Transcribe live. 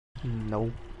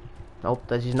No. Nope,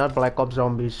 this is not Black Ops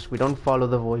Zombies. We don't follow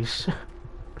the voice.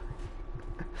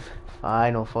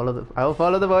 Fine, I'll follow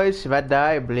the voice. If I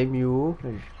die, I blame you.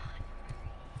 They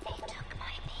took my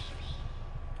baby.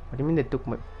 What do you mean they took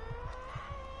my...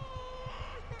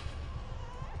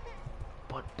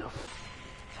 What the f...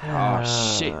 Oh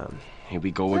shit. Here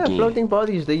we go again. Floating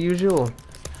bodies, the usual.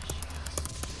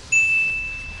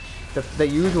 The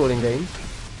usual in game.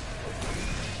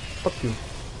 Fuck you.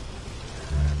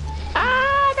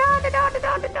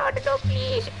 No,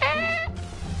 please.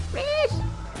 Please.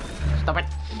 Stop it.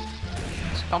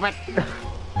 Stop it.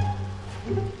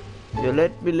 You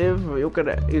let me live. You can.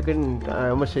 I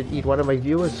almost said eat one of my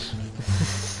viewers.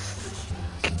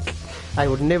 I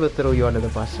would never throw you under the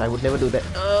bus. I would never do that.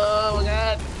 Oh my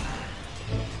god.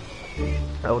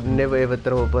 I would never ever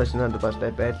throw a person under the bus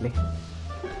that badly.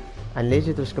 Unless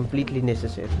it was completely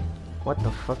necessary. What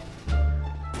the fuck?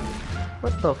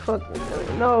 What the fuck?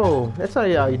 No, that's not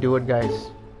how you do it,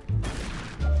 guys.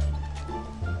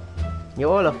 You're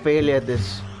all a failure at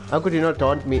this. How could you not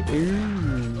taunt me?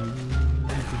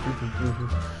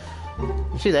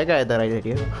 You see that guy at the right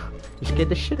idea? You scared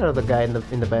the shit out of the guy in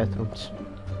the bathrooms.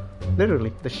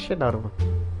 Literally, the shit out of him.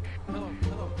 Hello,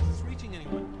 is this reaching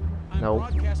anyone? I'm No.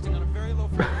 broadcasting on a very low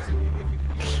frequency. If you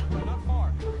could, not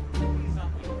far. Please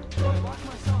help me. I locked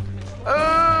myself in this.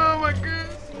 Oh my god!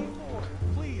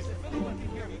 Please, if anyone can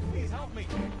hear me, please help me.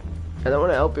 I don't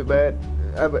want to help you, man.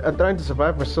 I'm trying to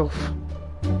survive myself.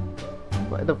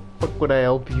 Why the fuck would I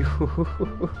help you?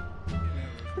 What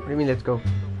do you mean, let's go?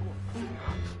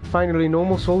 Finally,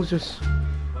 normal soldiers.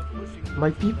 My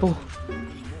people.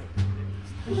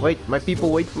 Wait, my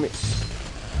people wait for me.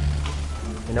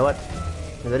 You know what?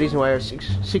 There's a reason why I have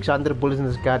 600 bullets in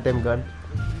this goddamn gun.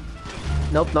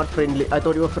 Nope, not friendly. I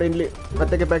thought you were friendly. I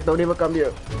take it back, don't even come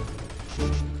here.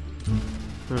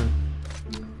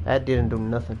 That didn't do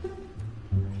nothing.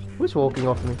 Who's walking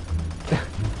off me?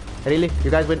 Really? You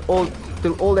guys went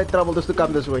through all that trouble just to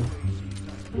come this way.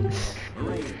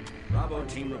 Bravo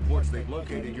team reports they've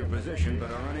located your position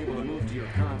but are unable to move to your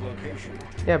current location.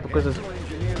 Yeah, because it's...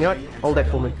 You know what? Hold that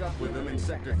for me. With them in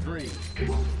sector 3.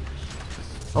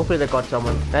 Hopefully they got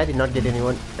someone. I did not get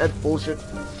anyone. That's bullshit.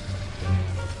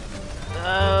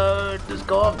 Just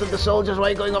go after the soldiers. Why are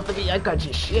you going after me? I can't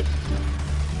see shit.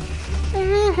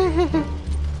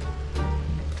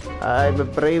 I'm the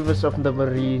bravest of the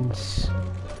Marines.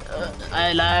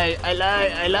 I lie.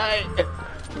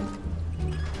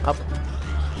 Up.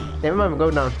 Never mind,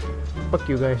 go down. Fuck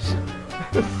you guys.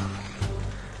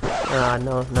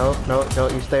 No.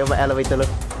 You stay on my elevator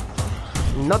lift.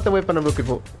 Not the weapon I'm looking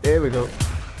for. There we go.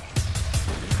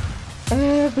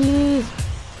 Please.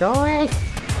 Go away.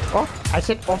 Oh, I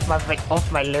said off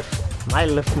my lift. My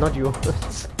lift, not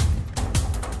yours.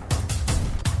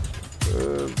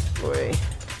 Oh boy.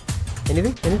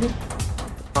 Anything?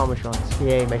 Armor shots.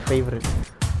 Yay, my favorite.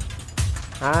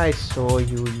 I saw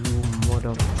you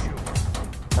mother.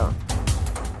 Oh.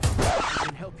 I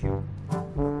can help you.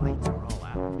 Lights are all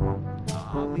out.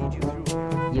 I'll lead you through.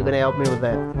 You're gonna help me with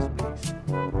that.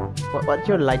 What's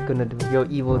your light gonna do? Your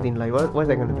evil thing light. What's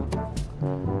that gonna do?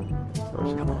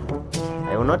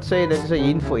 I will not say this is a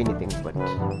hint for anything, but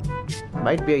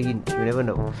might be a hint. You never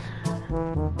know.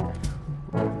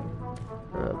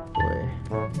 Oh boy.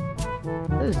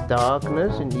 There's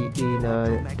darkness in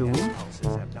Doom.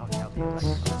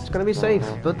 It's gonna be safe,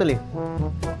 totally.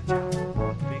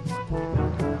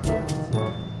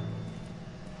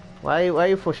 Why are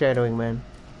you foreshadowing, man?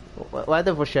 Why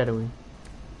the foreshadowing?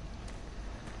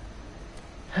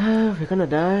 We're gonna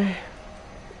die.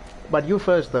 But you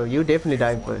first, though. You definitely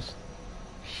die first.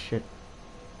 Shit.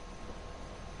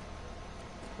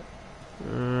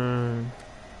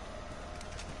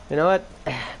 You know what?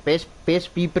 Best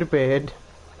be prepared.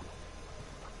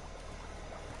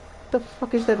 What the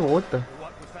fuck is that water?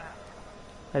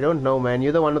 I don't know, man.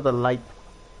 You're the one with the light.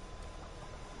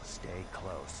 Stay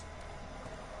close.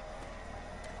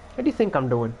 What do you think I'm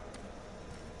doing?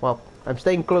 Well, I'm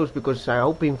staying close because I'm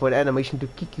hoping for the animation to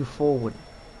kick you forward.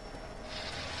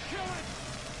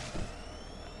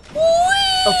 Oh.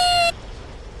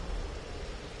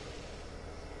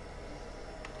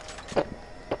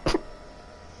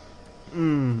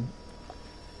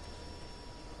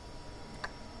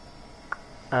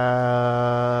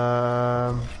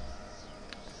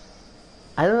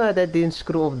 I don't know how that didn't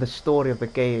screw up the story of the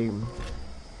game,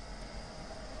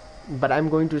 but I'm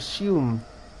going to assume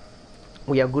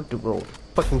we are good to go.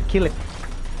 Fucking kill it.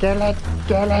 Kill it.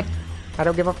 I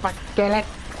don't give a fuck. Kill it.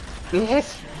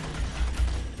 Please.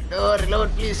 No, reload,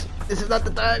 please. This is not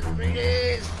the time.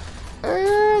 Please.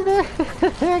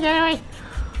 Get away.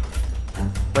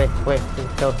 Wait.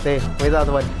 No, stay. Where's the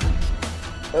other one?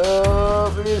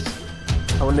 Please.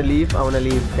 I wanna leave. I wanna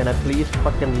leave. Can I please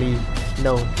fucking leave?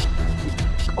 No.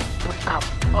 Oh, what up?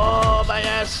 Oh my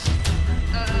ass.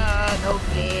 No,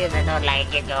 please, I don't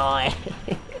like it, go.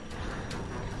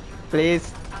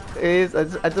 Please. Please. I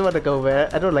just wanna go, man.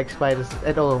 I don't like spiders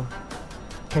at all.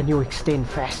 Can you extend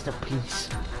faster, please?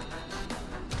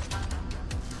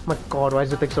 My god, why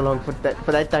does it take so long for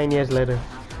that tiny ass letter?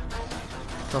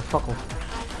 Oh, fuck off.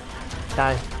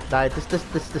 Die.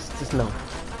 Just no.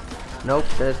 Nope,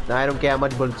 I don't care how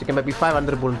much bullets. You can make me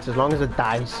 500 bullets as long as it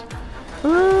dies.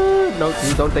 No,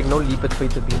 you don't take no leap at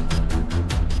fate to be.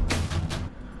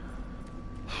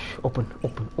 Open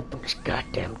this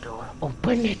goddamn door.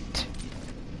 Open it.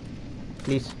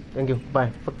 Please, thank you.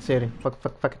 Bye. Fuck the series. Fuck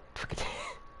it.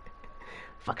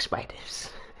 Fuck spiders.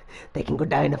 They can go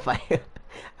die in a fire.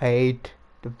 I hate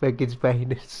the fucking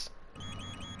spiders.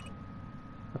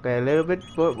 Okay, a little bit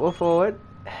more forward.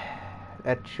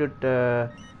 That should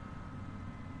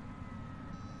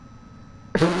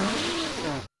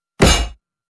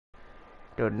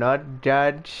do not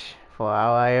judge for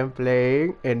how I am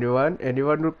playing. Anyone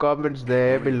who comments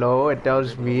there below and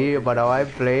tells me about how I'm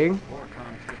playing,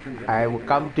 I will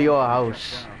come to your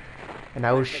house and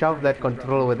I will shove that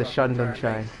controller where the sun don't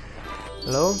shine.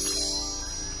 Hello?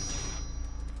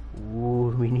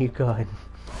 Ooh, minigun.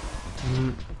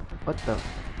 What the?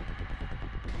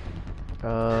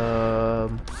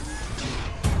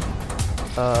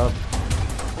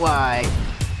 Why?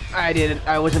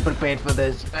 I wasn't prepared for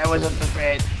this. I wasn't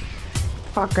prepared.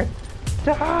 Fuck it.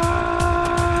 Die!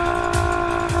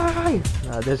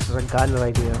 This is a gun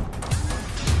right here.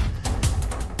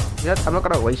 You know, I'm not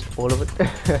gonna waste all of it.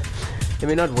 Let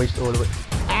me not waste all of it.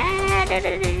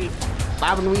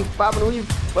 Bob and weave.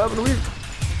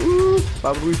 Ooh,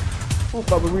 bob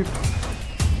and weave.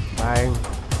 Bang.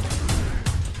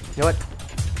 You know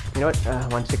what?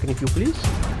 1 second if you please.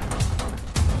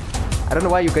 I don't know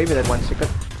why you gave me that 1 second.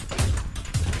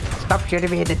 Stop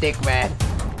shooting me in the dick, man.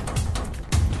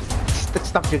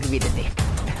 Stop shooting me in the dick.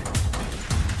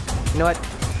 You know what?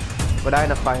 We're not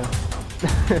in a fire.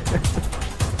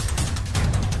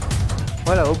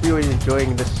 Well, I hope you're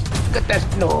enjoying this. Good test.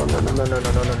 No.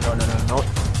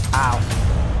 Ow.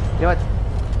 You know what?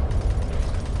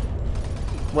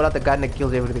 Pull out the gun that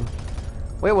kills everything.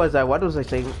 Where was I? What was I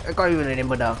saying? I can't even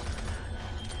remember now.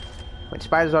 When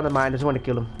spiders on the mind, I just want to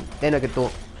kill them. Then I can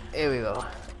talk. Here we go.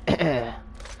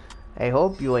 I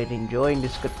hope you are enjoying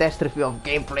this catastrophe of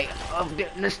gameplay of the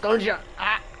nostalgia.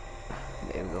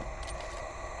 There we go.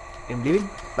 I'm leaving.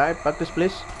 Bye. Fuck this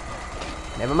place.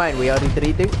 Never mind. We are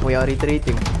retreating.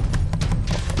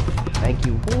 Thank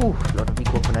you. Ooh, lot of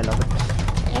eco and I love it.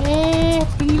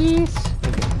 Please.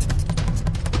 Okay.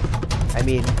 I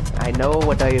mean, I know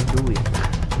what I am doing.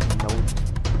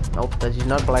 Nope, this is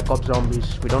not Black Ops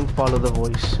Zombies. We don't follow the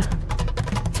voice.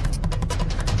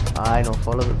 I know,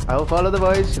 I will follow the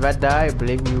voice. If I die, I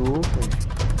blame you.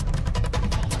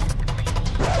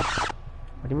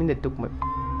 What do you mean they took my...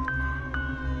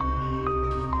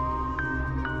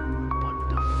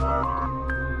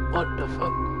 What the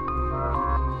fuck?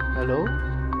 Hello?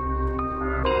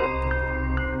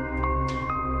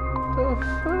 The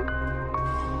fuck?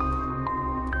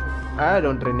 I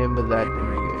don't remember that in the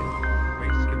game.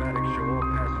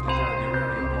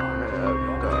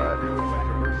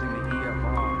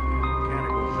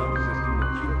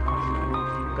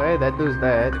 Okay, that does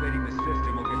that.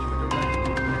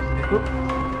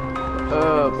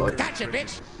 Oh boy. Gotcha,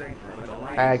 bitch!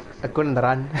 I couldn't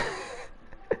run.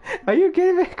 Are you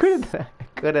kidding me? I couldn't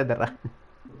run.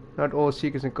 Not all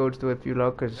secrets and codes to a few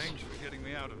lockers. Thanks for getting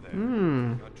me out of there.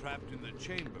 Got trapped in the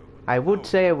chamber. I would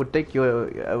say I would take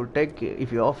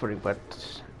if you're offering, but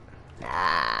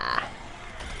nah.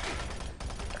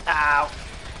 Ow.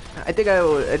 I think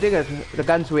the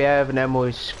guns we have and ammo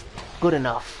is good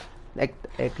enough.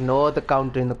 Ignore the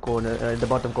counter in the corner, the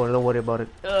bottom corner. Don't worry about it.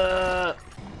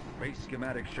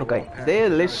 Okay, there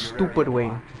is a less stupid way.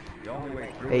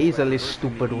 There is a less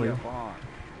stupid way.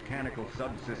 Mechanical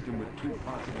subsystem with 2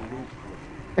 possible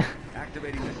root.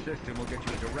 Activating the system will get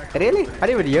you a direct. Really? I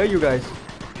didn't even hear you guys.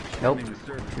 Nope.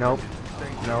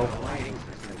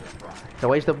 It's a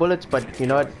waste of bullets, but you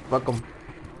know what? Fuck 'em.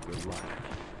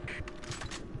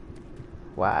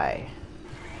 Why?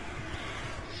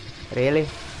 Really?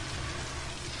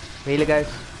 Really, guys?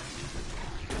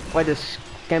 What is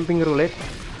camping roulette?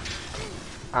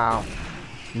 Ow.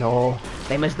 No.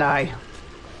 They must die.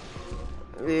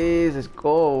 Jesus,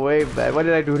 go away, man. What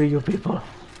did I do to you people?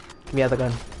 Give me the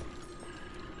gun.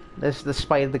 This is the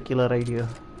spider killer right here.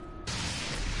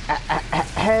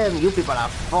 You people are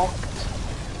fucked.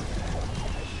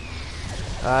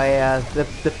 Oh yeah,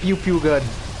 the pew pew gun.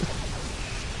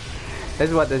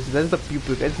 That's what this. That's the pew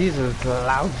pew. That's these are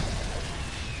loud.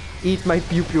 Eat my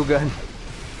pew pew gun.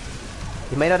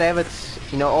 It may not have its,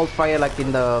 you know, alt fire like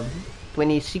in the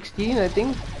 2016, I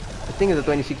think. I think it's the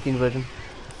 2016 version.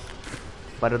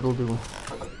 But it'll do.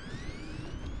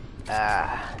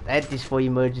 That is for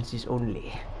emergencies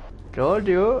only. Told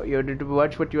you, you need to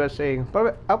watch what you are saying.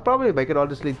 I'll probably make it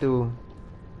honestly too.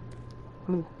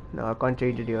 No, I can't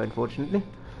change it here, unfortunately.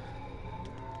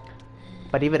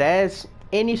 But if it has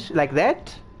any like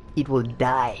that, it will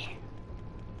die.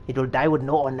 It will die with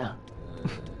no honor.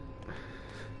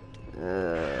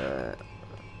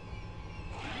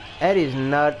 That is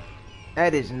not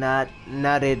it,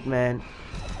 man.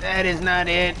 That is not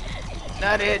it.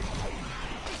 Not it.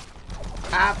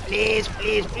 Ah, please,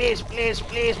 please, please, please,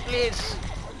 please, please.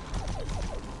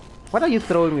 What are you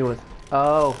throwing me with?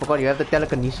 Oh, forgot you have the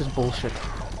telekinesis bullshit.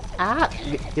 Ah,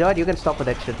 you know what? You can stop with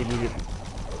that shit immediately.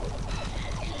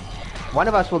 One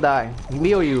of us will die.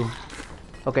 Me or you?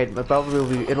 Okay, it will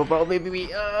probably be me.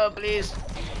 Please.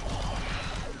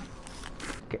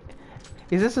 Okay.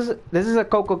 This is a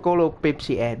Coca-Cola or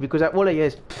Pepsi ad because all I hear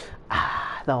is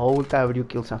the whole time when you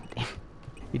kill something.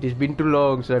 It has been too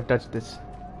long since I've touched this.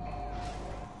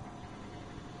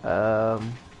 I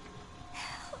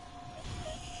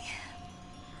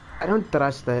don't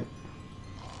trust that.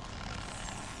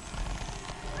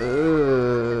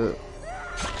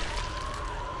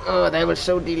 Oh, that was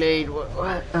so delayed.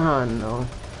 What? Oh no.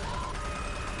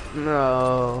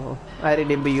 No. I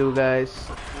remember you guys.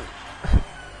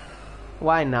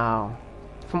 Why now?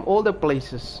 From all the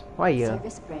places. Why here?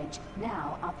 Service bridge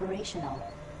now operational.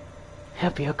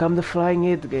 Yep, here come the flying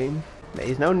head game. There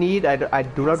is no need. I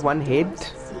do not want head.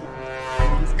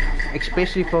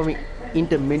 Especially for me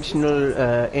interdimensional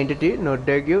entity. No,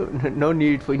 thank you. No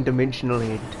need for interdimensional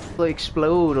head. It'll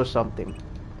explode or something.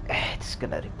 It's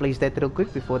gonna replace that real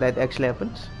quick before that actually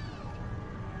happens.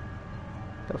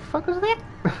 The fuck was that?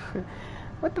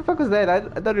 What the fuck was that? I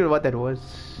don't know what that was.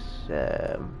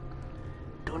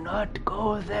 Do not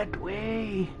go that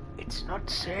way. It's not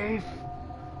safe.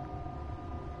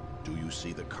 Do you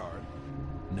see the card?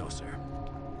 No, sir.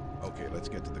 Okay, let's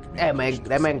get to the Hey man,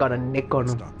 that man got a nick on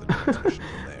him. Stop the transmission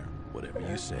from there. Whatever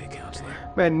you say, counselor.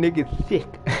 Man, nigga thick.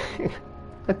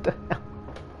 What the hell?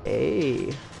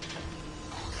 Hey.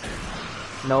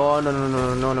 No, no, no,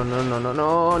 no, no, no, no, no, no,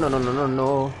 no, no, no, no, no,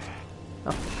 no.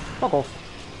 Oh, fuck off.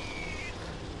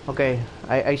 Okay,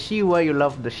 I see why you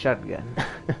love the shotgun.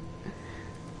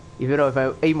 Even though if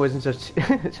my aim wasn't such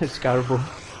such terrible.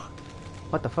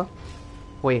 What the fuck?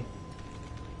 Wait.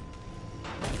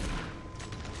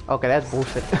 Okay, that's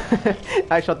bullshit.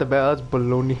 I shot the barrel, that's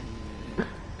baloney.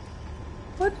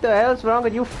 What the hell's wrong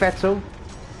with you, fatso?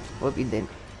 Hope he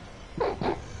didn't.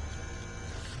 To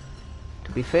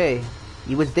be fair,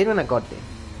 he was dead when I got there.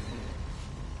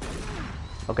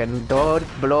 Okay, don't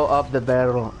blow up the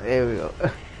barrel. There we go.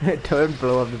 Don't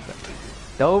blow up the barrel.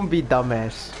 Don't be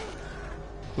dumbass.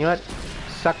 You know what?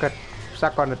 Suck it.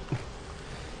 Suck on it.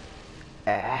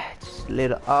 Just a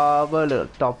little armor, a little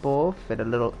top off, and a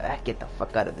little get the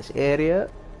fuck out of this area.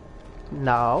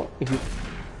 Now, if you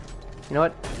know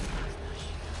what?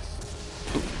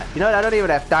 You know what? I don't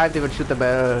even have time to even shoot the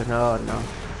barrel. No, no.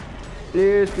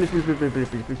 Please, please, please, please, please,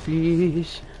 please, please,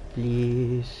 please,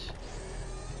 please.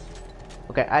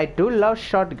 Okay, I do love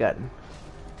shotgun,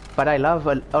 but I love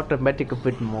an automatic a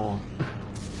bit more.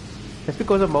 That's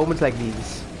because of moments like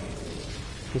these.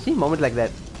 You see, moments like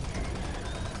that.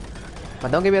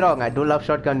 But don't get me wrong, I do love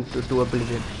shotgun to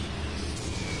oblivion.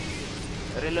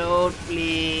 Reload,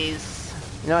 please.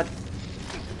 You know what?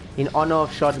 In honor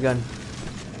of shotgun.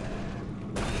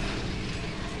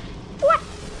 What?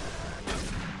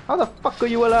 How the fuck are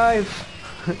you alive?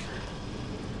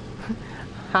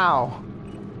 How?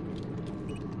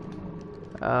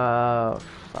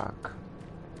 Fuck.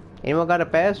 Anyone got a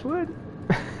password?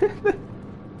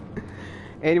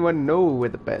 Anyone know where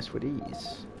the password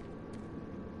is?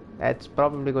 That's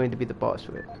probably going to be the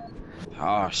password.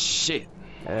 Oh shit.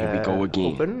 Here we go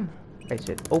again. Open. I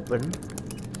said open.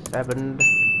 7,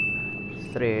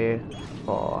 3,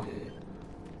 4.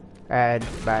 And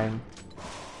bang.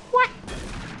 What?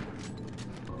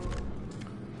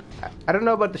 I don't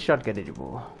know about the shotgun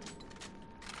anymore.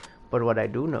 But what I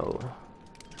do know.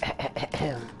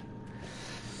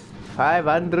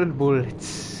 500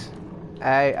 bullets.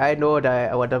 I know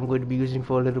what I'm going to be using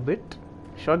for a little bit.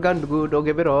 Shotgun good, don't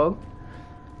get me wrong.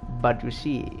 But you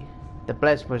see, the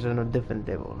plasmas are on a different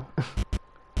level.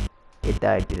 It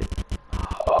died, did it?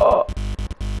 Oh.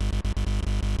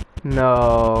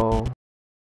 No.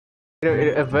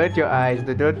 Avert your eyes,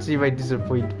 they don't see my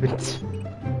disappointment.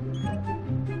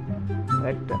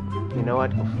 What the? You know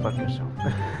what? Go fuck yourself.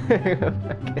 Fuck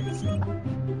yourself.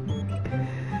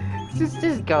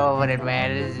 Just go over it,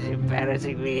 man. This is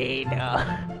embarrassing me, no.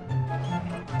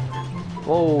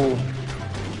 Whoa.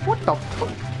 What the fuck?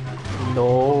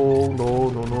 No.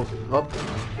 Up.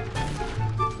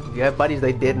 You have buddies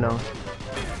they did now.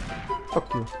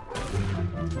 Fuck you.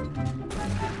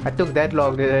 I took that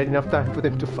long, they had enough time for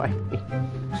them to fight me.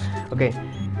 Okay.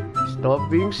 Stop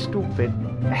being stupid.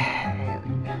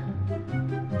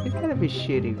 You gotta be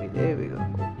shitting me. There we go.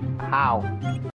 How?